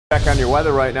Check on your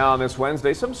weather right now on this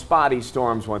Wednesday. Some spotty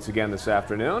storms once again this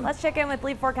afternoon. Let's check in with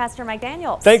lead forecaster Mike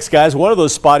Daniels. Thanks, guys. One of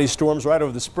those spotty storms right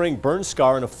over the spring burn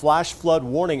scar, and a flash flood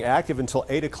warning active until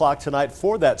 8 o'clock tonight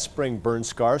for that spring burn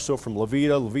scar. So from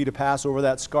Levita Pass over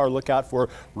that scar, look out for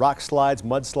rock slides,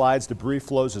 mudslides, debris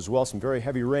flows as well. Some very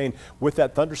heavy rain with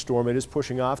that thunderstorm. It is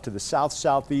pushing off to the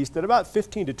south-southeast at about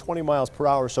 15 to 20 miles per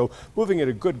hour, so moving at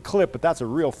a good clip, but that's a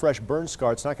real fresh burn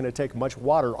scar. It's not going to take much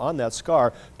water on that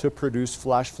scar to produce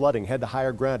flash flooding. Head to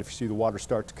higher ground if you see the water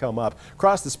start to come up.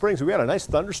 Across the Springs, we had a nice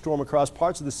thunderstorm across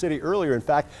parts of the city earlier. In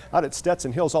fact, out at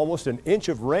Stetson Hills, almost an inch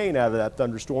of rain out of that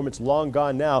thunderstorm. It's long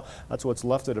gone now. That's what's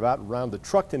left it about around the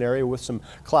Truckton area with some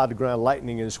cloud-to-ground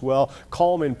lightning as well.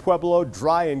 Calm in Pueblo,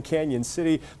 dry in Canyon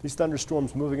City. These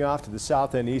thunderstorms moving off to the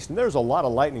south and east. And there's a lot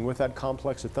of lightning with that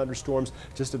complex of thunderstorms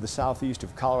just to the southeast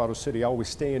of Colorado City. Always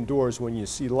stay indoors when you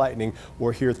see lightning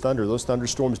or hear thunder. Those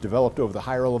thunderstorms developed over the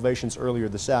higher elevations earlier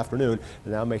this afternoon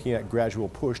and now making that gradual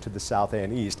push to the south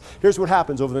and east. Here's what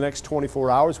happens over the next 24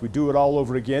 hours. We do it all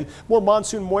over again. More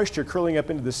monsoon moisture curling up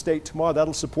into the state tomorrow.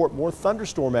 That'll support more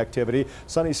thunderstorm activity.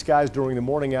 Sunny skies during the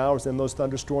morning hours. Then those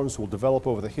thunderstorms will develop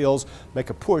over the hills, make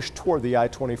a push toward the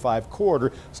I-25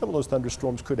 corridor. Some of those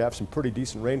thunderstorms could have some pretty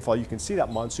decent rainfall. You can see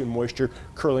that monsoon moisture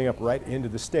curling up right into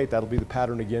the state. That'll be the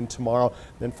pattern again tomorrow.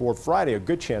 Then for Friday, a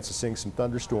good chance of seeing some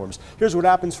thunderstorms. Here's what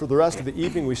happens for the rest of the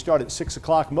evening. We start at 6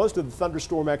 o'clock. Most of the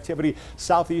thunderstorm activity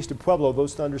southeast of Pueblo.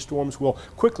 Those thunderstorms will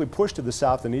quickly push to the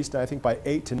south and east, and I think by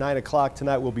 8 to 9 o'clock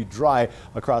tonight will be dry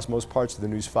across most parts of the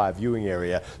News 5 viewing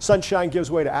area. Sunshine gives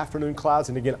way to afternoon clouds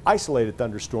and again isolated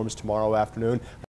thunderstorms tomorrow afternoon.